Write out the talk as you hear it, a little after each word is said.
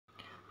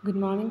Good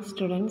morning,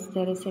 students.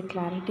 There is a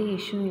clarity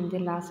issue in the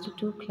last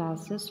two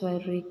classes, so I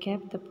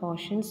recap the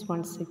portions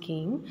once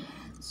again.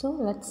 So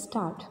let's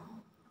start.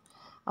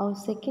 Our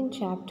second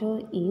chapter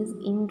is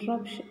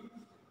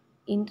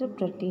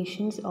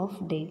interpretations of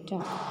data.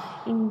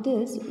 In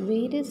this,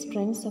 various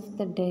trends of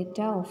the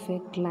data of a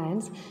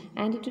glance,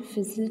 and to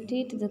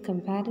facilitate the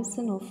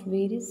comparison of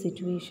various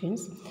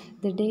situations,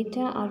 the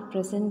data are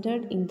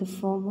presented in the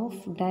form of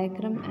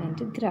diagram and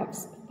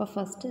graphs. അപ്പോൾ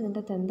first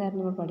ഇതിൻ്റെ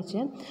എന്തായിരുന്നു നമ്മൾ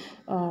പഠിച്ച്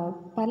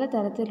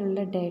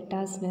പലതരത്തിലുള്ള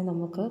ഡേറ്റാസിനെ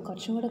നമുക്ക്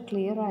കുറച്ചും കൂടെ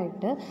clear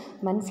ആയിട്ട്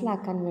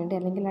മനസ്സിലാക്കാൻ വേണ്ടി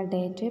അല്ലെങ്കിൽ ആ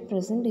ഡേറ്റയെ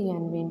പ്രസൻറ്റ്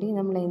ചെയ്യാൻ വേണ്ടി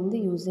നമ്മൾ എന്ത്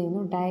യൂസ്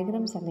ചെയ്യുന്നു,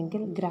 ഡയഗ്രാംസ്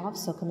അല്ലെങ്കിൽ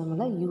ഗ്രാഫ്സ് ഒക്കെ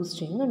നമ്മൾ യൂസ്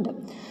ചെയ്യുന്നുണ്ട്.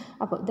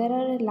 അപ്പോൾ there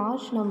are A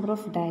large number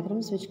of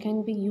diagrams which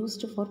can be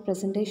used for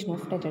presentation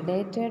of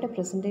ഡേറ്റയുടെ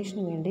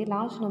പ്രസൻറ്റേഷന് വേണ്ടി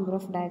ലാർജ് നമ്പർ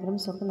ഓഫ്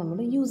ഡയഗ്രാംസ് ഒക്കെ നമ്മൾ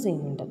യൂസ്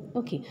ചെയ്യുന്നുണ്ട്.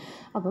 ഓക്കെ,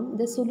 അപ്പം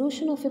the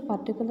solution of A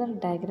particular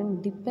diagram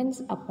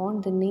depends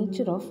upon the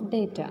nature of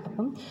data.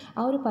 അപ്പം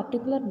ആ ഒരു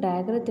particular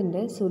ഡയഗ്രത്തിൻ്റെ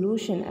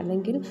solution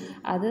അല്ലെങ്കിൽ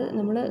അത്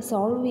നമ്മൾ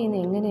സോൾവ്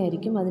ചെയ്യുന്നത്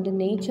എങ്ങനെയായിരിക്കും, അതിൻ്റെ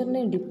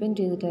നേച്ചറിനെ ഡിപ്പെൻഡ്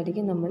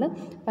ചെയ്തിട്ടായിരിക്കും നമ്മൾ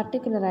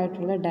പർട്ടിക്കുലർ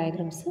ആയിട്ടുള്ള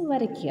ഡയഗ്രാംസ്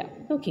വരയ്ക്കുക.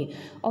 Okay,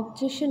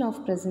 objection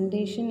of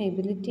presentation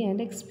ability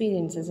and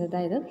experiences,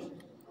 അതായത്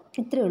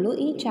ഇത്രയേ ഉള്ളൂ.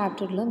 ഈ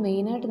ചാപ്റ്ററിൽ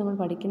മെയിനായിട്ട് നമ്മൾ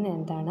പഠിക്കുന്നത്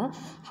എന്താണ്,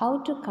 how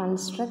to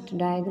construct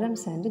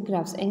diagrams and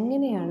graphs,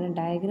 എങ്ങനെയാണ്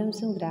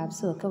ഡയഗ്രാംസും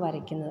ഗ്രാഫ്സും ഒക്കെ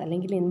വരയ്ക്കുന്നത്,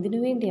 അല്ലെങ്കിൽ എന്തിനു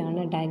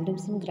വേണ്ടിയാണ്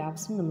ഡയഗ്രാംസും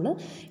ഗ്രാഫ്സും നമ്മൾ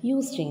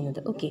യൂസ് ചെയ്യുന്നത്.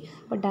 ഓക്കെ,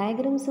 അപ്പോൾ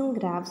ഡയഗ്രാംസും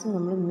ഗ്രാഫ്സും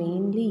നമ്മൾ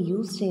മെയിൻലി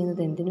യൂസ്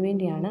ചെയ്യുന്നത് എന്തിനു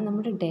വേണ്ടിയാണ്,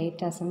 നമ്മുടെ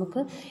ഡേറ്റാസ്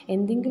നമുക്ക്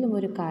എന്തെങ്കിലും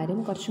ഒരു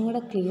കാര്യം കുറച്ചും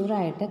കൂടെ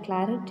ക്ലിയറായിട്ട്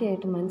ക്ലാരിറ്റി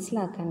ആയിട്ട്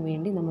മനസ്സിലാക്കാൻ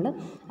വേണ്ടി നമ്മൾ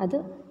അത്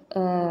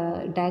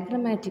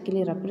ഡയഗ്രമാറ്റിക്കലി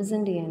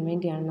റെപ്രസെൻ്റ് ചെയ്യാൻ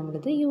വേണ്ടിയാണ്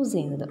നമ്മളിത് യൂസ്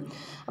ചെയ്യുന്നത്.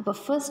 അപ്പോൾ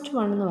ഫസ്റ്റ്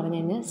വൺ എന്ന് പറഞ്ഞു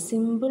കഴിഞ്ഞാൽ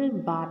simple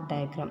bar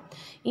diagram.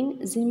 In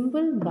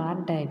simple bar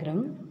diagram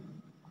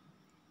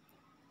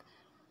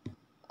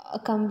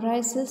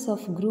comprises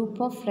of group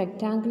of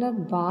rectangular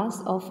bars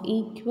of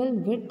equal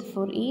width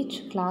for each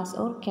class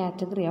or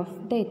category of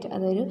data.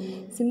 അതൊരു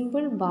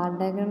സിമ്പിൾ ബാർ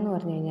ഡയഗ്രാം എന്ന്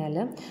പറഞ്ഞു കഴിഞ്ഞാൽ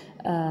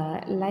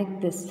ലൈക്ക്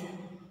ദിസ്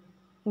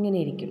ഇങ്ങനെ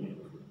ഇരിക്കും.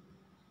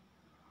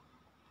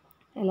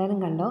 എല്ലാവരും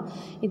കണ്ടോ,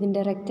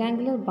 ഇതിൻ്റെ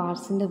റെക്റ്റാങ്കുലർ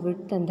ബാർസിൻ്റെ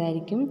വിഡ്ത്ത്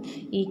എന്തായിരിക്കും,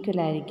 ഈക്വൽ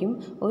ആയിരിക്കും.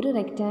 ഒരു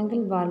റെക്റ്റാങ്കിൾ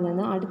ബാറിൽ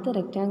നിന്ന് അടുത്ത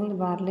rectangle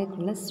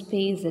ബാറിലേക്കുള്ള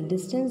space,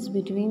 distance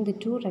between the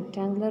two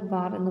rectangular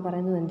bar എന്ന്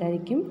പറയുന്നത്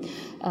എന്തായിരിക്കും,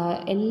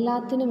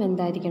 എല്ലാത്തിനും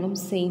എന്തായിരിക്കണം,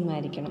 സെയിം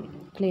ആയിരിക്കണം.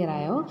 ക്ലിയർ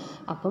ആയോ?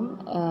 അപ്പം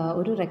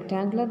ഒരു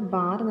റെക്റ്റാങ്കുലർ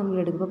ബാർ നമ്മൾ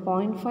എടുക്കുമ്പോൾ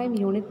 0.5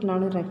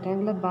 യൂണിറ്റിലാണ് ഒരു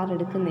റെക്റ്റാങ്കുലർ ബാർ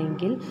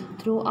എടുക്കുന്നതെങ്കിൽ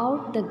ത്രൂ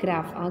ഔട്ട് ദ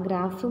ഗ്രാഫ്, ആ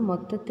ഗ്രാഫ്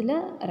മൊത്തത്തിൽ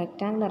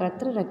റെക്റ്റാങ്കുലർ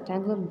എത്ര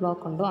റെക്റ്റാങ്കുലർ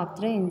ബ്ലോക്ക് ഉണ്ടോ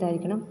അത്രയും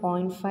എന്തായിരിക്കണം,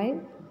 0.5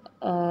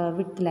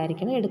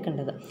 വിഡ്ത്തിലായിരിക്കണം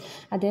എടുക്കേണ്ടത്.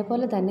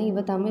 അതേപോലെ തന്നെ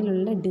ഇവ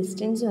തമ്മിലുള്ള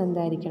ഡിസ്റ്റൻസും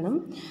എന്തായിരിക്കണം,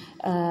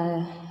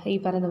 ഈ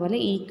പറയുന്ന പോലെ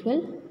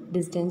ഈക്വൽ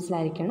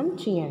ഡിസ്റ്റൻസിലായിരിക്കണം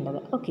ചെയ്യേണ്ടത്.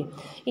 ഓക്കെ,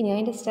 ഇനി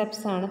അതിൻ്റെ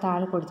സ്റ്റെപ്സാണ്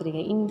താഴെ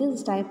കൊടുത്തിരിക്കുന്നത്. In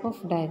this type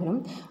of diagram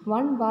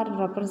 1 bar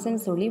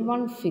represents only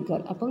 1 figure.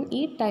 അപ്പം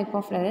ഈ ടൈപ്പ്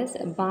ഓഫ്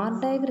ബാർ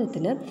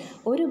ഡയഗ്രത്തിൽ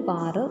ഒരു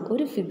ബാറ്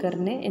ഒരു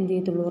ഫിഗറിനെ എന്ത്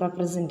ചെയ്യത്തുള്ളൂ,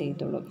 റെപ്രസെൻറ്റ്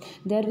ചെയ്യത്തുള്ളൂ.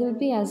 There will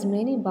be as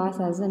many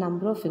bars as A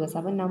number of figures.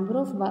 അപ്പം നമ്പർ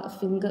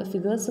ഓഫ്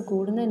ഫിഗേഴ്സ്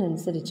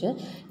കൂടുന്നതിനനുസരിച്ച്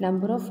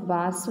നമ്പർ ഓഫ്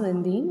ബാർസും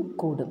എന്ത് ചെയ്യും,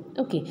 കൂടും.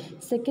 ഓക്കെ,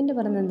 സെക്കൻഡ്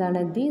പറയുന്നത്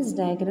എന്താണ്, these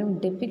diagram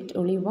ഡെപിക്റ്റ്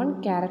only 1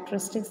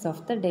 characteristics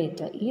of the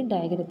data. ഈ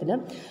ഡയഗ്രത്തിൽ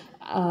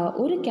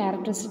ഒരു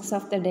ക്യാരക്ടറിസ്റ്റിക്സ്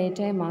ഓഫ് ദ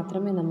ഡേറ്റയെ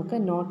മാത്രമേ നമുക്ക്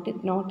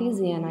നോട്ടീസ്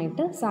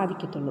ചെയ്യാനായിട്ട്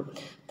സാധിക്കത്തുള്ളൂ.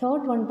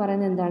 തേർഡ് വൺ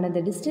പറയുന്നത് എന്താണ്,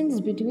 the distance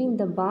between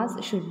the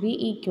bars should be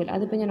equal.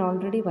 അതിപ്പോൾ ഞാൻ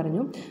ഓൾറെഡി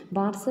പറഞ്ഞു,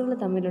 ബാർസുകൾ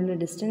തമ്മിലുള്ള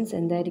ഡിസ്റ്റൻസ്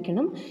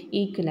എന്തായിരിക്കണം,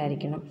 ഈക്വൽ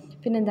ആയിരിക്കണം.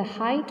 പിന്നെ the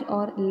height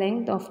or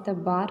length of the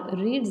bar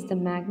reads the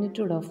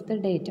magnitude of the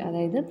data.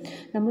 അതായത്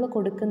നമ്മൾ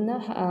കൊടുക്കുന്ന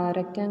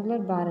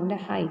റെക്റ്റാങ്കുലർ ബാറിൻ്റെ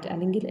ഹൈറ്റ്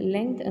അല്ലെങ്കിൽ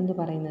ലെങ്ത് എന്ന്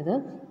പറയുന്നത്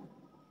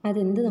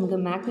അതെന്ത് നമുക്ക്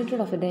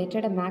മാഗ്നിറ്റ്യൂഡ് ഓഫ്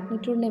ഡേറ്റയുടെ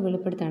മാഗ്നിറ്റ്യൂഡിനെ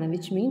വെളിപ്പെടുത്താണ്.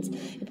 വിച്ച് മീൻസ്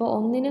ഇപ്പോൾ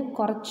ഒന്നിന്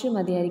കുറച്ച്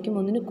മതിയായിരിക്കും,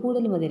 ഒന്നിന്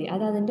കൂടുതൽ മതിയായിരിക്കും.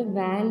 അത് അതിൻ്റെ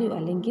വാല്യൂ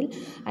അല്ലെങ്കിൽ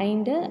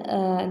അതിൻ്റെ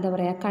എന്താ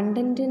പറയുക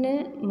കണ്ടൻറ്റിനെ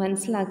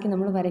മനസ്സിലാക്കി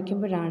നമ്മൾ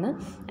വരയ്ക്കുമ്പോഴാണ്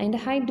അതിൻ്റെ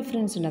ഹൈറ്റ്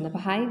ഡിഫറൻസ് ഉണ്ടാകുന്നത്.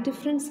 അപ്പോൾ ഹൈറ്റ്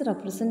ഡിഫറൻസ്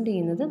റെപ്രസെൻറ്റ്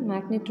ചെയ്യുന്നത്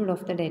മാഗ്നിറ്റ്യൂഡ്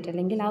ഓഫ് ദ ഡേറ്റ,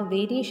 അല്ലെങ്കിൽ ആ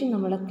വേരിയേഷൻ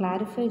നമ്മൾ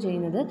ക്ലാരിഫൈ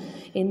ചെയ്യുന്നത്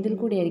എന്തിൽ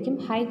കൂടിയായിരിക്കും,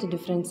 ഹൈറ്റ്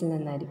ഡിഫറൻസിൽ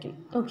നിന്നായിരിക്കും.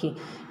 ഓക്കെ,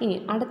 ഇനി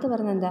അടുത്ത്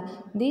പറഞ്ഞത് എന്താ,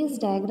 these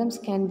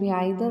diagrams can be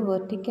either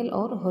vertical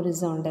or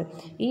horizontal.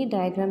 ഈ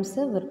ഡയഗ്രാംസ്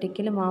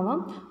വെർട്ടിക്കലും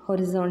ആവാം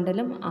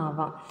ഹൊറിസോണ്ടലും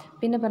ആവാം.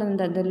 പിന്നെ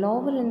പറയുന്നത് the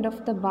lower end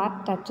of the bar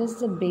touches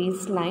the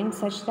base line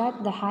such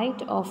that the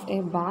height of A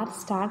bar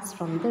starts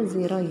from the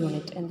 0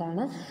 unit.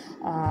 എന്താണ്,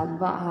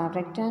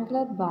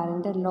 റെക്റ്റാങ്കുലർ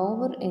ബാറിൻ്റെ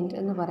ലോവർ എൻഡ്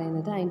എന്ന്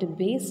പറയുന്നത് അതിൻ്റെ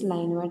base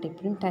ലൈനുമായിട്ട്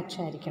എപ്പോഴും ടച്ച്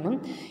ആയിരിക്കണം,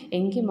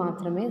 എങ്കിൽ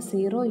മാത്രമേ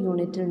 0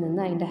 യൂണിറ്റിൽ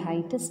നിന്ന് അതിൻ്റെ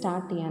ഹൈറ്റ്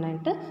സ്റ്റാർട്ട്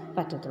ചെയ്യാനായിട്ട്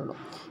പറ്റത്തുള്ളൂ.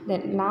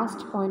 ദെൻ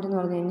ലാസ്റ്റ് പോയിന്റ് എന്ന്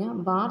പറഞ്ഞു കഴിഞ്ഞാൽ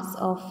bars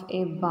of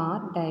A bar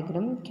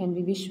diagram can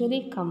be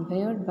visually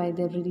compared by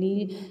the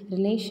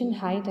relation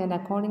height and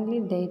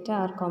accordingly data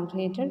R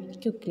കോംപ്രിഹെൻഡഡ്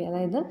quickly.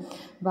 അതായത്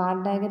ബാർ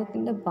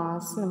ഡയഗ്രത്തിൻ്റെ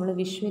ബാർസ് നമ്മൾ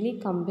വിഷ്വലി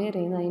കമ്പയർ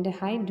ചെയ്യുന്നത് അതിൻ്റെ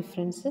ഹൈറ്റ്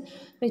ഡിഫറൻസ്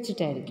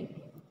വെച്ചിട്ടായിരിക്കും.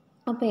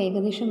 അപ്പോൾ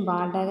ഏകദേശം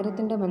ബാർ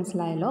ഡയഗ്രത്തിൻ്റെ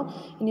മനസ്സിലായല്ലോ.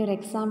 ഇനി ഒരു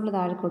എക്സാമ്പിൾ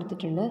താഴെ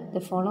കൊടുത്തിട്ടുണ്ട്.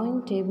 The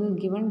following table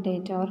given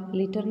data or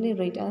literally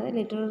rate, അതായത്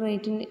ലിറ്ററൽ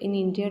റേറ്റ് ഇൻ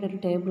ഇന്ത്യയുടെ ഒരു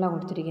ടേബിളാണ്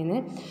കൊടുത്തിരിക്കുന്നത്.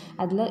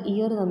 അതിൽ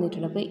ഇയർ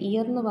തന്നിട്ടുണ്ട്. അപ്പോൾ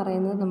ഇയർ എന്ന്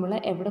പറയുന്നത് നമ്മൾ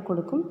എവിടെ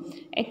കൊടുക്കും?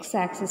 എക്സ്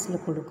ആക്സിസിൽ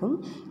കൊടുക്കും.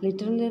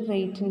 ലിറ്ററലി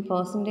റേറ്റ് ഇൻ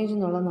പെർസെൻറ്റേജ്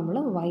എന്നുള്ളത് നമ്മൾ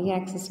വൈ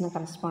ആക്സിസിന്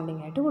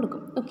കറസ്പോണ്ടിങ് ആയിട്ട്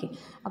കൊടുക്കും. ഓക്കെ,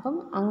 അപ്പം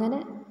അങ്ങനെ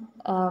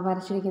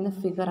വരച്ചിരിക്കുന്ന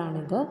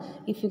ഫിഗറാണിത്.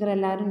 ഈ ഫിഗർ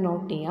എല്ലാവരും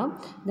നോട്ട് ചെയ്യാം.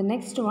 The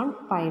next one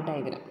pi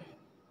diagram.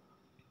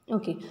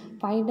 Okay,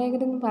 pi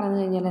diagram എന്ന് പറഞ്ഞു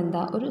കഴിഞ്ഞാൽ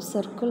എന്താ? ഒരു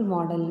സർക്കിൾ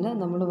മോഡലിൽ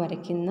നമ്മൾ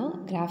വരയ്ക്കുന്ന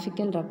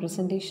ഗ്രാഫിക്കൽ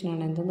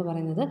റെപ്രസെൻറ്റേഷനാണ് എന്തെന്ന്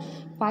പറയുന്നത്?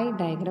 പൈ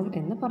ഡയഗ്രം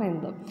എന്ന്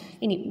പറയുന്നത്.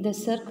 ഇനി the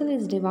circle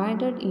is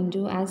divided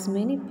into as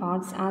many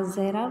parts as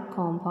there R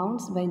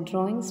compounds by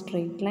drawing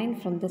straight line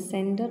from the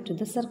centre to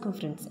the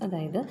circumference.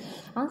 അതായത്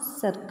ആ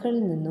സർക്കിളിൽ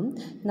നിന്നും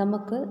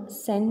നമുക്ക്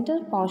സെൻറ്റർ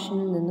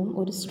പോർഷനിൽ നിന്നും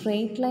ഒരു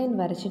സ്ട്രെയിറ്റ് ലൈൻ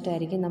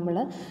വരച്ചിട്ടായിരിക്കും നമ്മൾ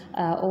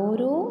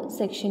ഓരോ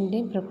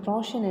സെക്ഷൻ്റെയും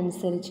പ്രപ്പോർഷൻ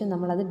അനുസരിച്ച്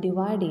നമ്മളത്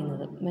ഡിവൈഡ്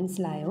ചെയ്യുന്നത്.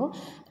 മനസ്സിലായോ?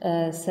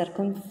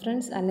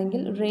 സർക്കംഫറൻസ്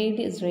അല്ലെങ്കിൽ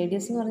റേഡിയസ്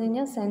എന്ന് പറഞ്ഞു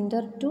കഴിഞ്ഞാൽ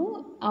centre to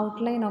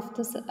outline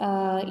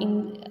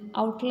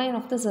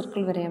of the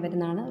circle വരെ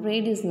വരുന്നതാണ്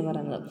റേഡിയസ് എന്ന്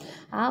പറയുന്നത്.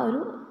 ആ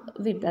ഒരു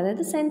വിഡ്ത്ത്,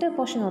 അതായത് സെൻറ്റർ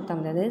പോർഷൻ ഓർത്താൽ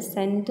മതി. അതായത്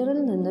സെൻറ്ററിൽ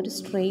നിന്നൊരു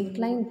സ്ട്രെയിറ്റ്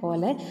ലൈൻ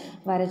പോലെ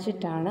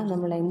വരച്ചിട്ടാണ്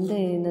നമ്മൾ എന്ത്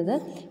ചെയ്യുന്നത്?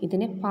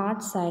 ഇതിനെ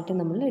പാർട്സ് ആയിട്ട്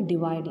നമ്മൾ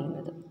ഡിവൈഡ്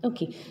ചെയ്യുന്നത്.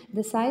 Okay,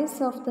 the size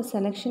of the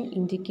selection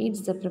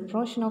indicates the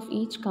proportion of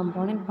each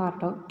component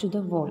part two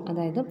the wall.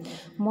 അതായത്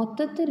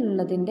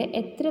മൊത്തത്തിലുള്ളതിൻ്റെ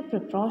എത്ര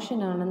പ്രപ്പോർഷൻ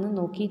ആണെന്ന്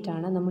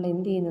നോക്കിയിട്ടാണ് നമ്മൾ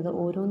എന്ത് ചെയ്യുന്നത്?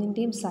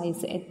 ഓരോന്നിൻ്റെയും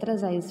സൈസ്, എത്ര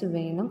സൈസ്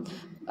വേണം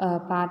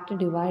പാർട്ട്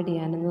ഡിവൈഡ്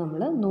ചെയ്യാനെന്ന്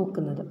നമ്മൾ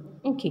നോക്കുന്നത്.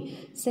 ഓക്കെ,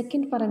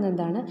 സെക്കൻഡ് പറയുന്നത്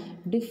എന്താണ്?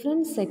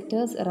 Different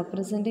sectors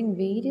representing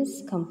various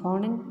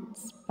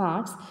components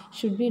parts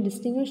should be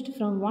distinguished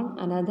from one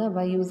another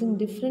by using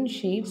different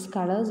shades,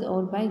 colours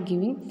or by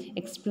giving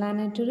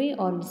എക്സ്പ്ലാനറ്ററി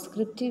or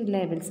descriptive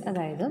labels.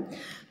 അതായത്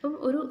ഇപ്പം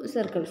ഒരു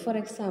സർക്കിൾ, ഫോർ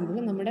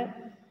എക്സാമ്പിൾ നമ്മുടെ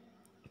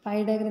pi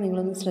diagram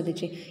നിങ്ങളൊന്ന്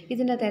ശ്രദ്ധിച്ചേ.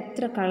 ഇതിൻ്റെ അകത്ത്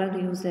എത്ര കളർ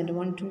യൂസ്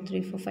ചെയ്യുന്നുണ്ട്? 1 2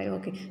 3 4 5.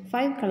 ഓക്കെ,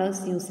 5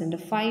 കളേഴ്സ് യൂസ്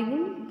ചെയ്യുന്നുണ്ട്.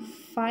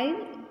 5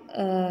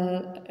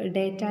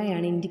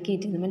 ഡേറ്റയാണ്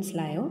ഇൻഡിക്കേറ്റ് ചെയ്യുന്നത്.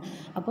 മനസ്സിലായോ?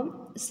 അപ്പം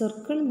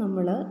സർക്കിൾ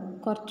നമ്മൾ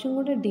കുറച്ചും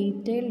കൂടെ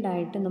ഡീറ്റെയിൽഡ്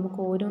ആയിട്ട് നമുക്ക്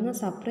ഓരോന്ന്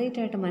സെപ്പറേറ്റ്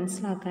ആയിട്ട്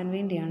മനസ്സിലാക്കാൻ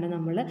വേണ്ടിയാണ്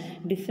നമ്മൾ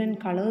ഡിഫറെൻറ്റ്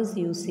കളേഴ്സ്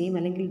യൂസ് ചെയ്യും,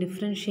 അല്ലെങ്കിൽ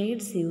ഡിഫറെൻറ്റ്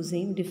ഷെയ്ഡ്സ് യൂസ്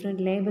ചെയ്യും,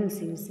 ഡിഫറെൻറ്റ്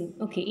ലേബിൾസ് യൂസ് ചെയ്യും.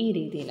 ഓക്കെ, ഈ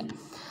രീതിയിൽ.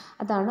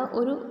 അതാണ്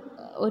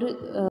ഒരു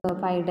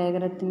പൈ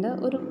ഡയഗ്രത്തിൻ്റെ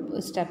ഒരു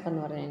സ്റ്റെപ്പ് എന്ന്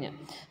പറഞ്ഞു കഴിഞ്ഞാൽ.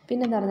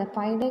 പിന്നെ എന്താ പറയുക?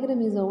 Pi diagram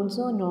is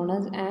also known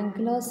as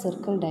angular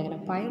circle diagram.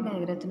 Pi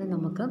ഡയഗ്രത്തിന്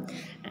നമുക്ക്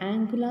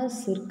ആംഗുലർ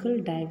സർക്കിൾ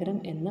ഡയഗ്രം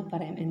എന്ന്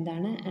പറയാം.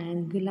 എന്താണ്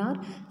ആംഗുലർ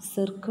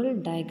സർക്കിൾ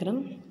ഡയഗ്രം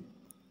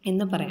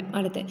എന്ന് പറയാം.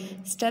 അടുത്ത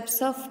steps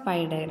of pi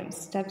diagram.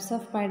 Steps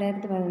of pi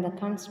ഡയഗ്രത്തിൽ പറയുന്നത്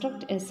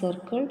construct A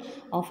circle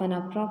of an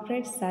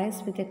appropriate size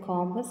with a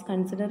compass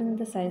considering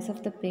the size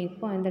of the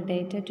paper and the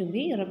data to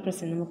B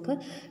represent. നമുക്ക്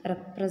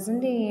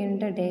represent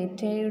ചെയ്യേണ്ട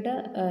ഡേറ്റയുടെ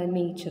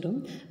നേച്ചറും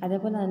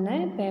അതേപോലെ തന്നെ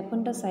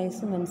പേപ്പറിൻ്റെ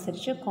സൈസും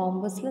അനുസരിച്ച്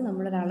കോമ്പസിൽ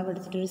നമ്മളൊരു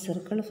അളവെടുത്തിട്ടൊരു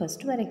സർക്കിൾ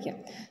ഫസ്റ്റ് വരയ്ക്കാം.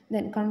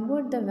 Then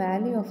convert the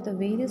value of the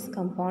various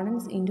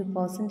components into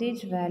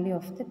percentage value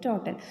of the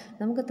total.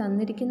 നമുക്ക്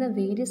തന്നിരിക്കുന്ന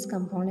various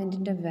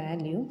കമ്പോണൻറ്റിൻ്റെ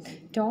value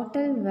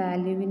total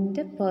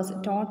വാല്യൂവിൻ്റെ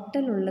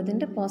total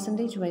ഉള്ളതിൻ്റെ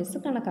percentage vice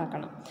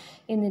കണക്കാക്കണം.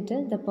 എന്നിട്ട്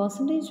the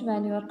percentage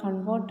value R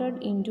converted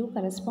into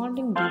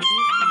corresponding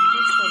degrees in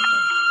the circle.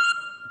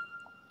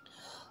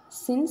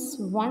 Since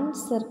one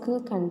circle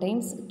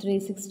contains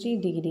 360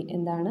 degree,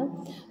 എന്താണ്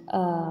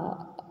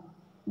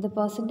the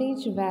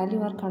percentage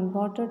value are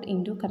converted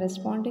into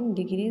corresponding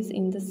degrees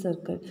in the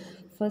circle.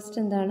 First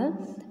എന്താണ്?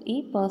 ഈ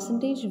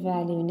percentage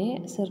വാല്യൂവിനെ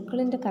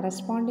സർക്കിളിൻ്റെ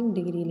corresponding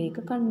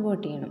ഡിഗ്രിയിലേക്ക്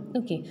convert ചെയ്യണം.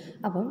 Okay,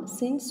 അപ്പം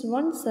since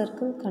one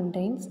circle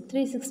contains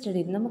 360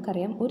 degree,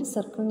 നമുക്കറിയാം ഒരു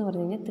circle എന്ന്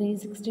പറഞ്ഞു കഴിഞ്ഞാൽ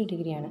 360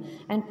 ഡിഗ്രിയാണ്.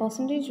 And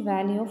percentage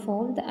value of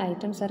all the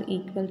items are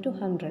equal to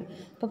 100.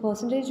 ഇപ്പോൾ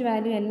പെർസെൻറ്റേജ്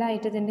വാല്യൂ എല്ലാ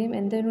ഐറ്റത്തിൻ്റെയും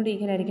എന്തിനോട്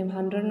ഈക്വൽ ആയിരിക്കും?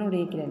 100നോട്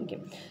ഈക്വൽ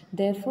ആയിരിക്കും.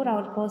 Therefore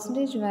our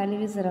percentage value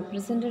is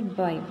represented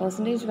by,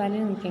 percentage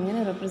value നമുക്ക്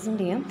എങ്ങനെ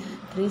റെപ്രസെൻറ്റ് ചെയ്യാം?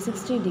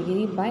 360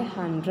 degree by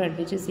 100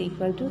 which is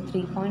equal to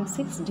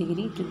 3.6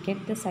 degree to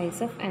get the size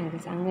of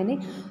angles. അങ്ങനെ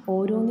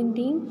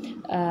ഓരോന്നിൻ്റെയും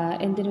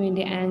എന്തിനു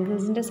വേണ്ടി?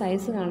 ആംഗിൾസിൻ്റെ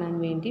സൈസ് കാണാൻ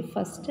വേണ്ടി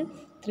ഫസ്റ്റ്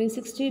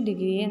 360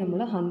 ഡിഗ്രിയെ നമ്മൾ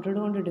 100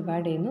 കൊണ്ട്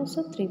ഡിവൈഡ് ചെയ്യുന്നു.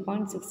 സോ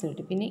 3.6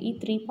 കിട്ടും. പിന്നെ ഈ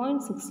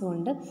 3.6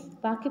 കൊണ്ട്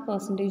ബാക്കി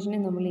പെർസെൻറ്റേജിനെ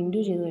നമ്മൾ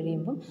ഇൻറ്റു ചെയ്ത്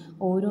കഴിയുമ്പം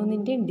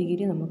ഓരോന്നിൻ്റെയും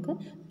ഡിഗ്രി നമുക്ക്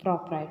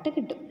പ്രോപ്പറായിട്ട്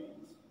കിട്ടും.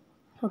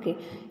 ഓക്കെ,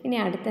 ഇനി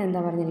അടുത്ത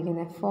എന്താ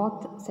പറഞ്ഞിരിക്കുന്നത്?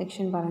 ഫോർത്ത്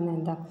സെക്ഷൻ പറയുന്നത്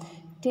എന്താ?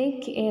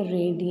 Take A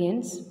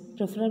radians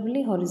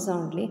preferably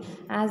horizontally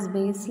as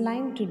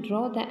baseline to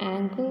draw the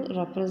angle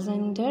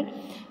represented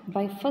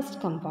by first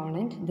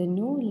component. The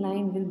new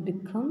line will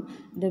become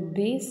the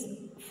base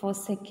for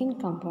second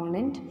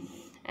component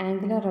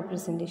angular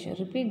representation.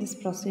 Repeat this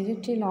procedure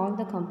till all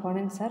the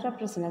components are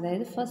represented.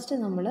 അതായത് first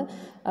നമ്മൾ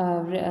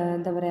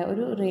എന്താ പറയുക,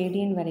 ഒരു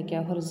radian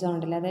വരയ്ക്കുക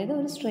horizontal, അതായത്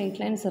ഒരു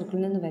straight line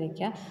സർക്കിളിൽ നിന്ന്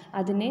വരയ്ക്കുക.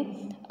 അതിനെ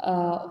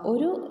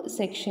ഒരു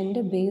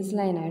സെക്ഷൻ്റെ ബേസ്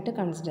ലൈനായിട്ട്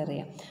കൺസിഡർ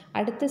ചെയ്യാം.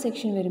 അടുത്ത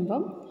സെക്ഷൻ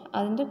വരുമ്പം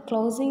അതിൻ്റെ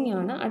ക്ലോസിംഗ്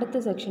ആണ് അടുത്ത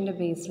സെക്ഷൻ്റെ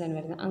ബേസ് ലൈൻ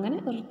വരുന്നത്. അങ്ങനെ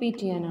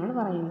റിപ്പീറ്റ് ചെയ്യാനാണ്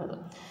പറയുന്നത്.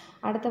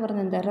 അടുത്ത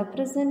പറയുന്നത് എന്താ?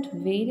 Represent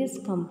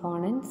various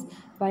components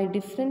by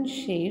different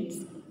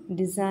shades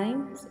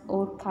designs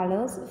or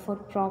colours four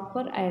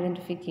proper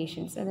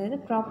ഐഡൻറ്റിഫിക്കേഷൻസ്. അതായത്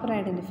പ്രോപ്പർ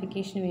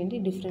ഐഡൻറ്റിഫിക്കേഷന് വേണ്ടി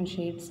ഡിഫറെൻറ്റ്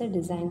ഷെയ്ഡ്സ്,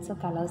 ഡിസൈൻസ്,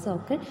 കളേഴ്സും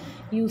ഒക്കെ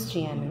യൂസ്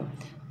ചെയ്യാനാണ്.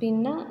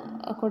 പിന്നെ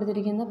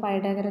കൊടുത്തിരിക്കുന്ന പൈ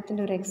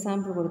ഡയഗ്രത്തിൻ്റെ ഒരു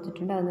എക്സാമ്പിൾ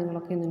കൊടുത്തിട്ടുണ്ട്, അത്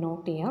നിങ്ങളൊക്കെ ഒന്ന്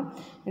നോട്ട് ചെയ്യാം,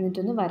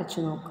 എന്നിട്ടൊന്ന്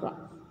വരച്ചു നോക്കുക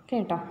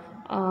കേട്ടോ.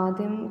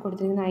 ആദ്യം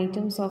കൊടുത്തിരിക്കുന്ന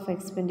ഐറ്റംസ് ഓഫ്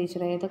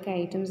എക്സ്പെൻഡിച്ചർ, ഏതൊക്കെ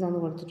ഐറ്റംസ് ആണെന്ന്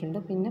കൊടുത്തിട്ടുണ്ട്.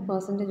 പിന്നെ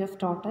പെർസെൻറ്റേജ് ഓഫ്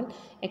ടോട്ടൽ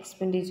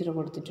എക്സ്പെൻഡിച്ചർ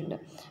കൊടുത്തിട്ടുണ്ട്.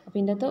 അപ്പോൾ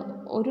ഇതിൻ്റെ അകത്ത്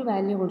ഒരു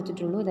വാല്യൂ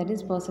കൊടുത്തിട്ടുള്ളൂ, that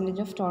is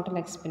percentage of total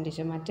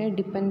expenditure. മറ്റേ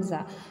ഡിപ്പെൻഡ്സ്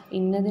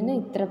ഇന്നതിന്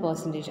ഇത്ര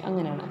പെർസെൻറ്റേജ്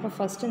അങ്ങനെയാണ്. അപ്പോൾ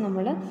ഫസ്റ്റ്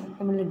നമ്മൾ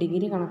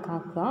ഡിഗ്രി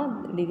കണക്കാക്കുക.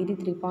 ഡിഗ്രി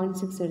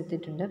 3.6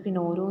 എടുത്തിട്ടുണ്ട്.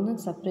 പിന്നെ ഓരോന്നും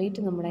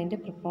സെപ്പറേറ്റ് നമ്മൾ അതിൻ്റെ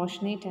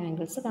പ്രൊപ്പോർഷനേറ്റ്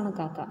ആംഗിൾസ്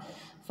കണക്കാക്കുക.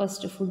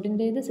 ഫസ്റ്റ്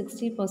ഫുഡിൻ്റേത്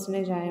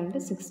 60% ആയതുകൊണ്ട്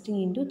 60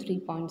 ×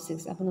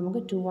 3.6, അപ്പോൾ നമുക്ക്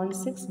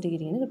 216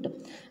 ഡിഗ്രിന്ന് കിട്ടും.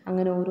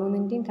 അങ്ങനെ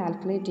ഓരോന്നിൻ്റെയും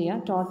കാൽക്കുലേറ്റ്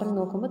ചെയ്യുക. ടോട്ടൽ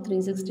നോക്കുമ്പോൾ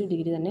 360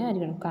 ഡിഗ്രി തന്നെ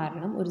ആയിരിക്കണം,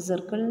 കാരണം ഒരു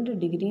സർക്കിളിൻ്റെ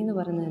ഡിഗ്രി എന്ന്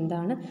പറയുന്നത്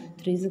എന്താണ്,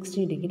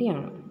 360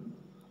 ഡിഗ്രിയാണ്.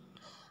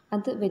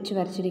 അത് വെച്ച്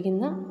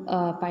വരച്ചിരിക്കുന്ന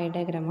പൈ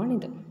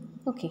ഡയഗ്രമാണിത്.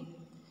 ഓക്കെ,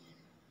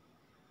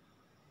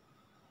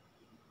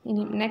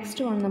 ഇനി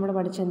നെക്സ്റ്റ് വൺ നമ്മൾ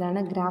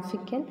പഠിച്ചെന്താണ്,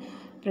 ഗ്രാഫിക്കൽ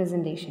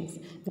പ്രസൻറ്റേഷൻസ്.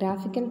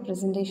 ഗ്രാഫിക്കൽ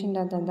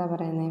പ്രസൻറ്റേഷൻ്റെ അകത്ത് എന്താ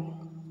പറയുന്നത്,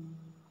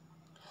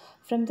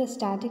 from the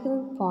statistical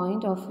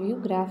point of view,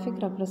 graphic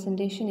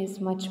representation is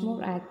much more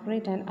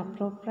accurate and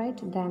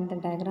appropriate than the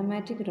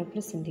diagrammatic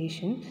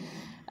representation.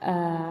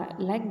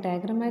 Like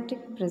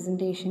diagrammatic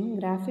presentation,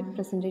 graphic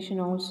presentation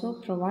also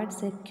provides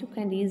a quick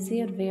and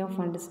easier way of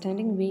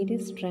understanding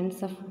various trends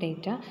of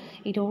data.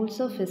 It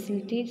also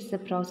facilitates the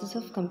process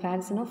of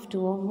comparison of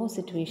two or more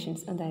situations.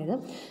 അതായത്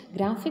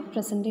graphic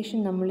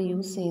presentation നമ്മൾ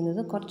use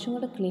ചെയ്യുന്നത് കുറച്ചും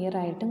കൂടെ clear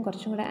ആയിട്ടും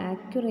കുറച്ചും കൂടെ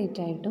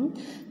accurate ആയിട്ടും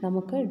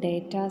നമുക്ക്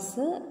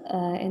ഡേറ്റാസ്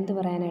എന്ത്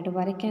പറയാനായിട്ട്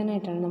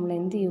വരയ്ക്കാനായിട്ടാണ് നമ്മൾ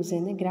എന്ത് യൂസ്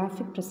ചെയ്യുന്നത്,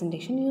 ഗ്രാഫിക്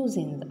പ്രസൻറ്റേഷൻ യൂസ്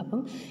ചെയ്യുന്നത്.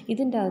 അപ്പം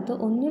ഇതിൻ്റെ അകത്ത്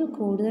ഒന്നിൽ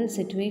കൂടുതൽ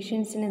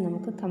സിറ്റുവേഷൻസിനെ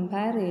നമുക്ക്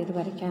കമ്പയർ ചെയ്ത്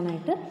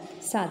വരയ്ക്കാനായിട്ട്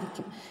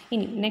സാധിക്കും.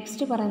 ഇനി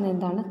നെക്സ്റ്റ് പറയുന്നത്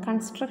എന്താണ്,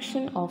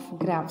 കൺസ്ട്രക്ഷൻ ഓഫ്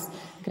ഗ്രാഫ്സ്.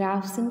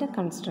 ഗ്രാഫ്സിൻ്റെ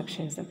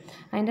കൺസ്ട്രക്ഷൻസ്.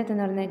 അതിൻ്റെ അകത്ത്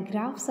എന്ന് പറയുന്നത്,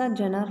 graphs are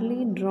generally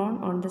drone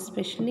on the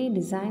specially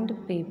designed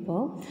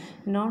paper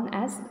known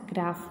as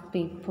graph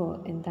paper.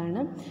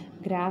 എന്താണ്,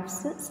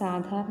 ഗ്രാഫ്സ്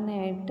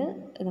സാധാരണയായിട്ട്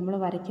നമ്മൾ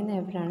വരയ്ക്കുന്ന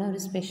എവിടെയാണ്, ഒരു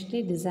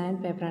സ്പെഷ്യലി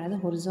ഡിസൈൻഡ് പേപ്പറാണ്. അത്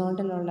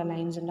ഹൊറിസോണ്ടലുള്ള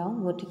ലൈൻസ് ഉണ്ടാവും,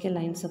 വെർട്ടിക്കൽ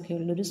ലൈൻസ് ഒക്കെ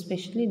ഉള്ള ഒരു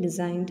സ്പെഷ്യലി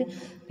ഡിസൈൻഡ്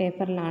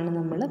പേപ്പറിലാണ്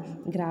നമ്മൾ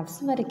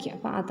ഗ്രാഫ്സ് വരയ്ക്കുക.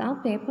 അപ്പോൾ അത് ആ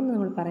പേപ്പറിന്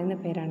നമ്മൾ പറയുന്ന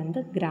പേരാണ്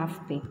എന്ത്, ഗ്രാഫ്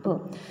പേപ്പർ.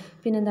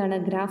 പിന്നെന്താണ്,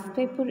 graph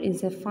paper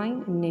is A fine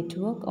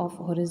network of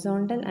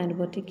horizontal and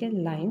vertical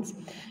lines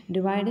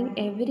dividing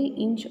every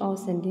inch or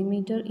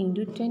centimetre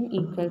into 10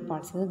 equal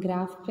parts. അത്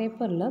ഗ്രാഫ്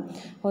പേപ്പറിൽ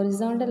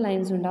ഹൊറിസോണ്ടൽ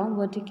ലൈൻസ് ഉണ്ടാവും,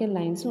 വെർട്ടിക്കൽ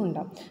ലൈൻസും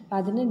ഉണ്ടാവും. അപ്പോൾ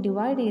അതിനെ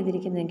ഡിവൈഡ്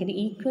ചെയ്തിരിക്കുന്നതെങ്കിൽ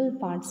ഈക്വൽ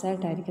പാർട്സ്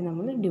ആയിട്ടായിരിക്കും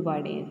നമ്മൾ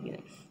ഡിവൈഡ്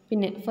ചെയ്തിരിക്കുന്നത്.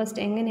 പിന്നെ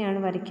ഫസ്റ്റ് എങ്ങനെയാണ്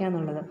വരയ്ക്കുക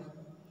എന്നുള്ളത്,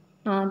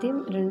 ആദ്യം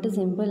 2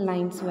 സിമ്പിൾ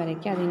ലൈൻസ്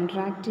വരയ്ക്കുക. അത്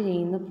ഇൻട്രാക്ട്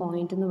ചെയ്യുന്ന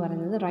പോയിൻ്റ് എന്ന്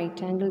പറയുന്നത്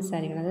റൈറ്റ് ആംഗിൾസ്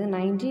ആയിരിക്കണം. അതായത്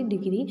 90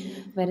 ഡിഗ്രി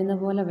വരുന്ന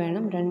പോലെ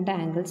വേണം 2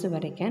 ആംഗിൾസ്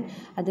വരയ്ക്കാൻ.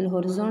 അതിൽ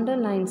ഹൊറിസോണ്ടൽ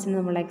ലൈൻസിന്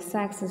നമ്മൾ എക്സ്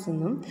ആക്സിസ്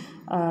എന്നും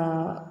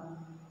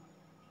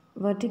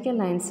വെർട്ടിക്കൽ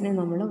ലൈൻസിനെ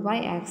നമ്മൾ വൈ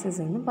ആക്സിസ്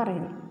എന്ന്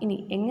പറയുന്നു. ഇനി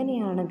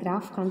എങ്ങനെയാണ്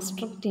ഗ്രാഫ്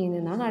കൺസ്ട്രക്ട്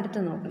ചെയ്യുന്നതെന്നാണ് അടുത്ത്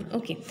നോക്കുന്നത്.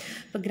 ഓക്കെ,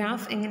 അപ്പോൾ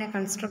ഗ്രാഫ് എങ്ങനെ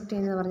കൺസ്ട്രക്ട്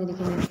ചെയ്യുന്നത്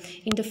പറഞ്ഞിരിക്കുന്നത്,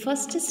 in the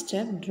first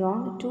step drone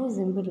 2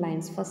 simple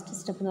lines. First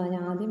step എന്ന്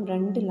പറഞ്ഞാൽ ആദ്യം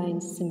 2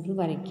 ലൈൻസ് സിമ്പിൾ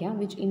വരയ്ക്കുക,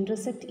 which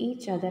intersect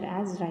each other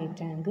as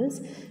right angles.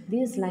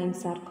 These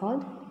lines are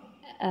called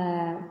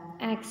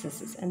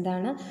ആക്സിസസ്.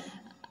 എന്താണ്,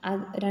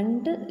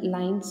 2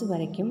 ലൈൻസ്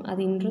വരയ്ക്കും,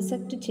 അത്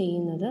ഇൻ്റർസെക്റ്റ്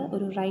ചെയ്യുന്നത്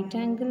ഒരു റൈറ്റ്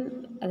ആംഗിൾ,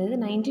 അതായത്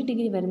 90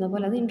 ഡിഗ്രി വരുന്ന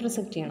പോലെ അത്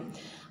ഇൻ്റർസെക്റ്റ് ചെയ്യണം.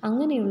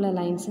 അങ്ങനെയുള്ള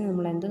ലൈൻസിന്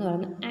നമ്മൾ എന്തെന്ന്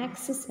പറയുന്നത്,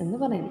 ആക്സിസ് എന്ന്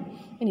പറയുന്നു.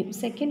 ഇനി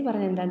സെക്കൻഡ്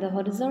പറയുന്നത് എന്താ, the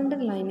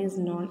horizontal line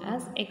is known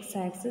as X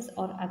axis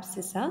or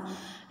abscissa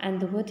and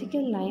the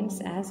vertical lines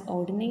as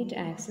ordinate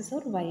axis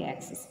or Y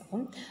axis.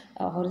 അപ്പം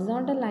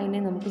ഹൊറിസോണ്ടൽ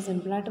ലൈനെ നമുക്ക്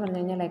സിമ്പിളായിട്ട്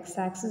പറഞ്ഞു കഴിഞ്ഞാൽ എക്സ്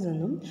ആക്സിസ്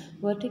എന്നും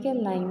വെർട്ടിക്കൽ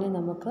ലൈനെ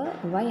നമുക്ക്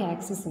വൈ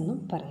ആക്സിസ് എന്നും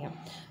പറയാം.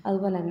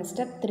 അതുപോലെ തന്നെ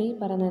സ്റ്റെപ്പ് 3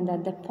 പറയുന്നത് എന്താ,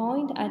 the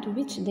point at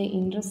which the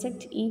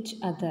intersect each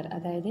other.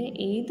 അതായത്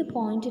ഏത്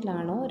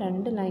പോയിൻറ്റിലാണോ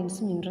 2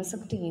 ലൈൻസും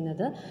ഇൻ്റർസെക്റ്റ്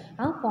ചെയ്യുന്നത്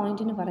ആ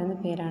പോയിൻറ്റിന് പറയുന്ന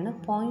പേരാണ്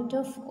point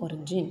of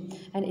origin.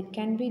 And it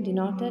can be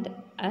denoted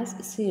as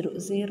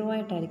 0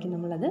 ആയിട്ടായിരിക്കും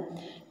നമ്മളത്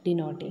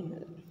ഡിനോട്ട്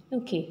ചെയ്യുന്നത്.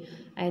 Okay,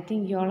 I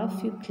think you all of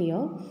you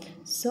clear.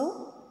 So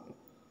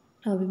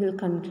we will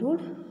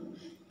conclude.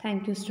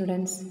 Thank you,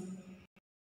 students.